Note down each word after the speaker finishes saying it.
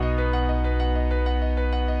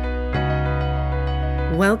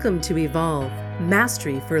Welcome to Evolve,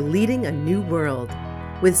 Mastery for Leading a New World,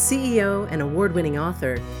 with CEO and award-winning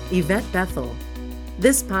author Yvette Bethel.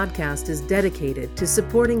 This podcast is dedicated to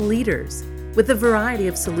supporting leaders with a variety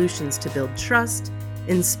of solutions to build trust,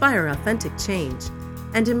 inspire authentic change,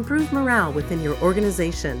 and improve morale within your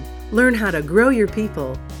organization. Learn how to grow your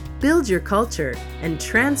people, build your culture, and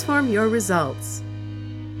transform your results.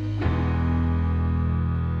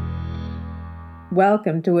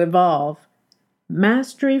 Welcome to Evolve,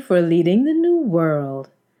 Mastery for Leading the New World.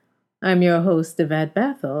 I'm your host, Yvette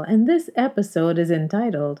Bethel, and this episode is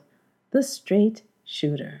entitled The Straight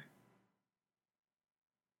Shooter.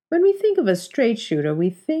 When we think of a straight shooter, we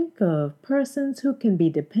think of persons who can be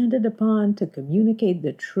depended upon to communicate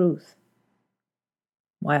the truth.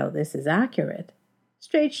 While this is accurate,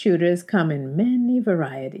 straight shooters come in many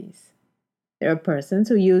varieties. There are persons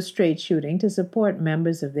who use straight shooting to support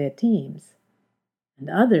members of their teams, and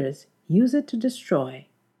others use it to destroy.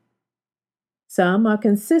 Some are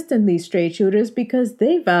consistently straight shooters because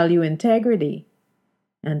they value integrity,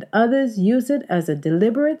 and others use it as a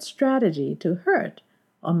deliberate strategy to hurt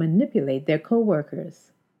or manipulate their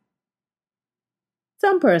coworkers.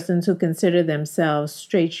 Some persons who consider themselves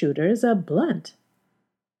straight shooters are blunt.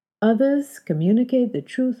 Others communicate the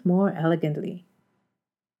truth more elegantly.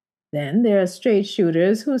 Then there are straight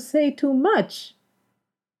shooters who say too much,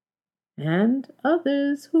 and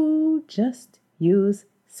others who just use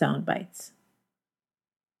sound bites.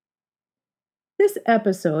 This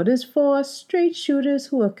episode is for straight shooters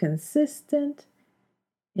who are consistent,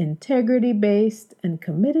 integrity-based, and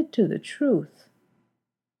committed to the truth.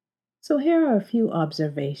 So here are a few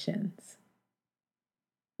observations.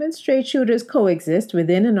 When straight shooters coexist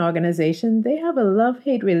within an organization, they have a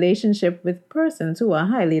love-hate relationship with persons who are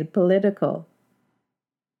highly political.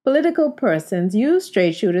 Political persons use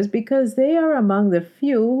straight shooters because they are among the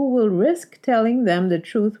few who will risk telling them the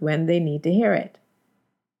truth when they need to hear it.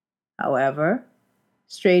 However,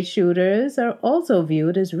 straight shooters are also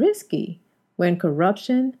viewed as risky when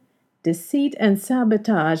corruption, deceit, and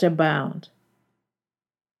sabotage abound.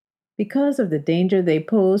 Because of the danger they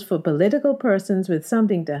pose for political persons with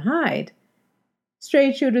something to hide,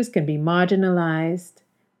 straight shooters can be marginalized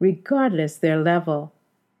regardless their level.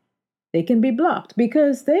 They can be blocked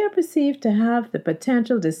because they are perceived to have the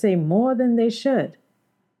potential to say more than they should.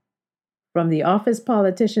 From the office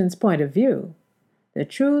politician's point of view, the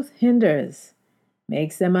truth hinders,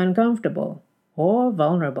 makes them uncomfortable or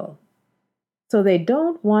vulnerable. So they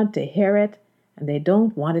don't want to hear it and they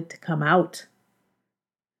don't want it to come out.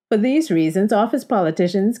 For these reasons, office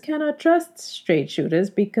politicians cannot trust straight shooters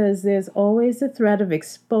because there's always the threat of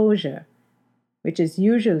exposure, which is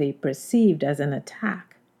usually perceived as an attack.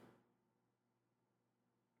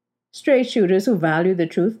 Straight shooters who value the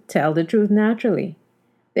truth tell the truth naturally.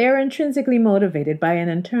 They are intrinsically motivated by an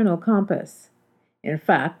internal compass. In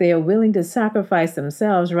fact, they are willing to sacrifice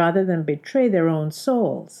themselves rather than betray their own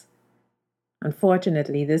souls.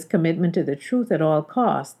 Unfortunately, this commitment to the truth at all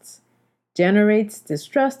costs generates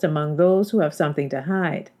distrust among those who have something to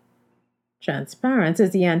hide. Transparency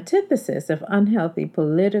is the antithesis of unhealthy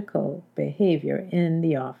political behavior in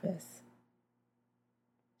the office.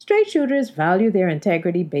 Straight shooters value their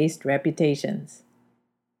integrity-based reputations.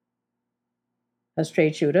 A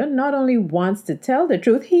straight shooter not only wants to tell the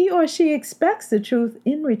truth, he or she expects the truth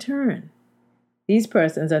in return. These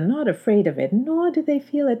persons are not afraid of it, nor do they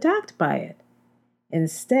feel attacked by it.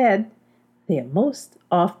 Instead, they are most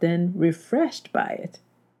often refreshed by it.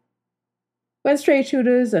 When straight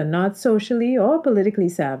shooters are not socially or politically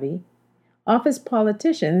savvy, office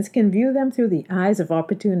politicians can view them through the eyes of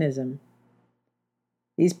opportunism.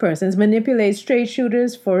 These persons manipulate straight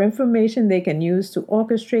shooters for information they can use to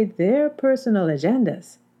orchestrate their personal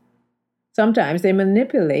agendas. Sometimes they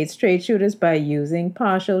manipulate straight shooters by using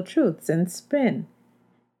partial truths and spin.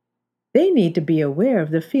 They need to be aware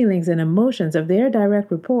of the feelings and emotions of their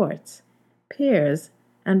direct reports, peers,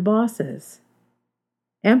 and bosses.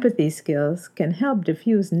 Empathy skills can help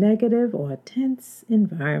diffuse negative or tense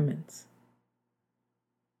environments.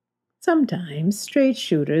 Sometimes straight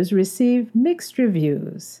shooters receive mixed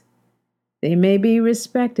reviews. They may be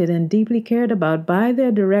respected and deeply cared about by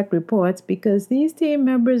their direct reports because these team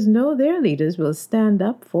members know their leaders will stand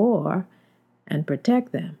up for and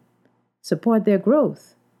protect them, support their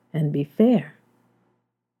growth, and be fair.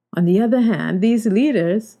 On the other hand, these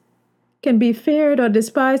leaders can be feared or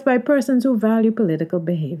despised by persons who value political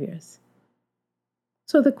behaviors.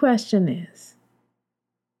 So the question is,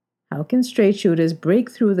 how can straight shooters break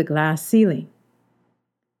through the glass ceiling?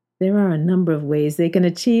 There are a number of ways they can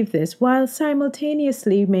achieve this while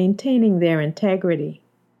simultaneously maintaining their integrity.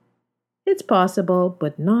 It's possible,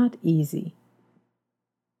 but not easy.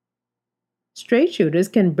 Straight shooters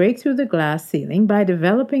can break through the glass ceiling by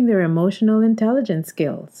developing their emotional intelligence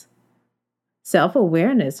skills.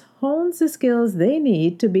 Self-awareness hones the skills they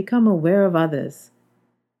need to become aware of others,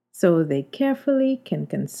 so they carefully can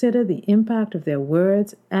consider the impact of their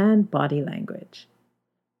words and body language.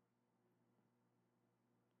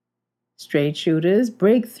 Straight shooters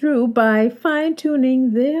break through by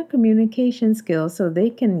fine-tuning their communication skills so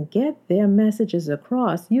they can get their messages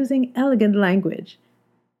across using elegant language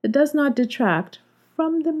that does not detract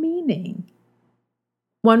from the meaning.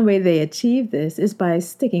 One way they achieve this is by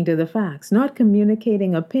sticking to the facts, not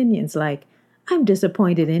communicating opinions like, "I'm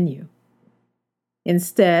disappointed in you."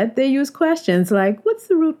 Instead, they use questions like, "What's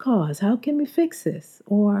the root cause? How can we fix this?"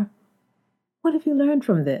 Or, "What have you learned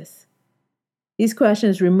from this?" These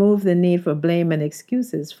questions remove the need for blame and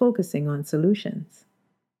excuses, focusing on solutions.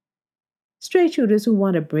 Straight shooters who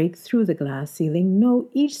want to break through the glass ceiling know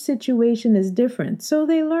each situation is different, so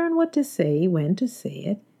they learn what to say, when to say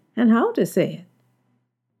it, and how to say it.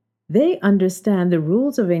 They understand the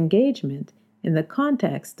rules of engagement in the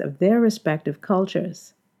context of their respective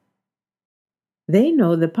cultures. They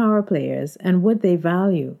know the power players and what they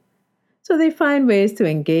value, so they find ways to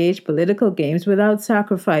engage political games without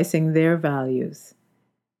sacrificing their values.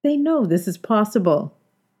 They know this is possible.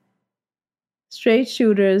 Straight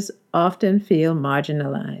shooters often feel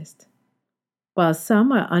marginalized. While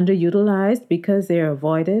some are underutilized because they are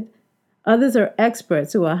avoided, others are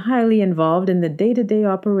experts who are highly involved in the day-to-day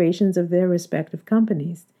operations of their respective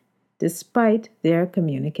companies, despite their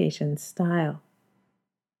communication style.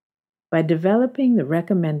 By developing the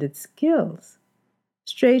recommended skills,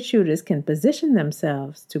 straight shooters can position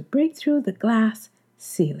themselves to break through the glass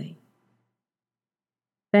ceiling.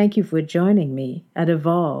 Thank you for joining me at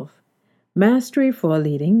Evolve, Mastery for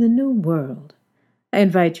Leading the New World. I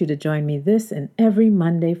invite you to join me this and every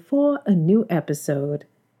Monday for a new episode.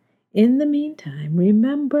 In the meantime,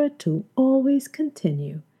 remember to always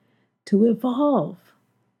continue to evolve.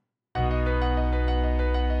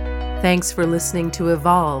 Thanks for listening to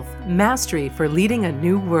Evolve, Mastery for Leading a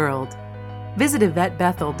New World. Visit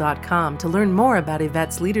YvetteBethel.com to learn more about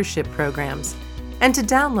Yvette's leadership programs and to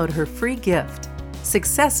download her free gift,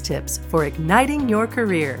 Success Tips for Igniting Your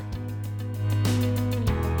Career.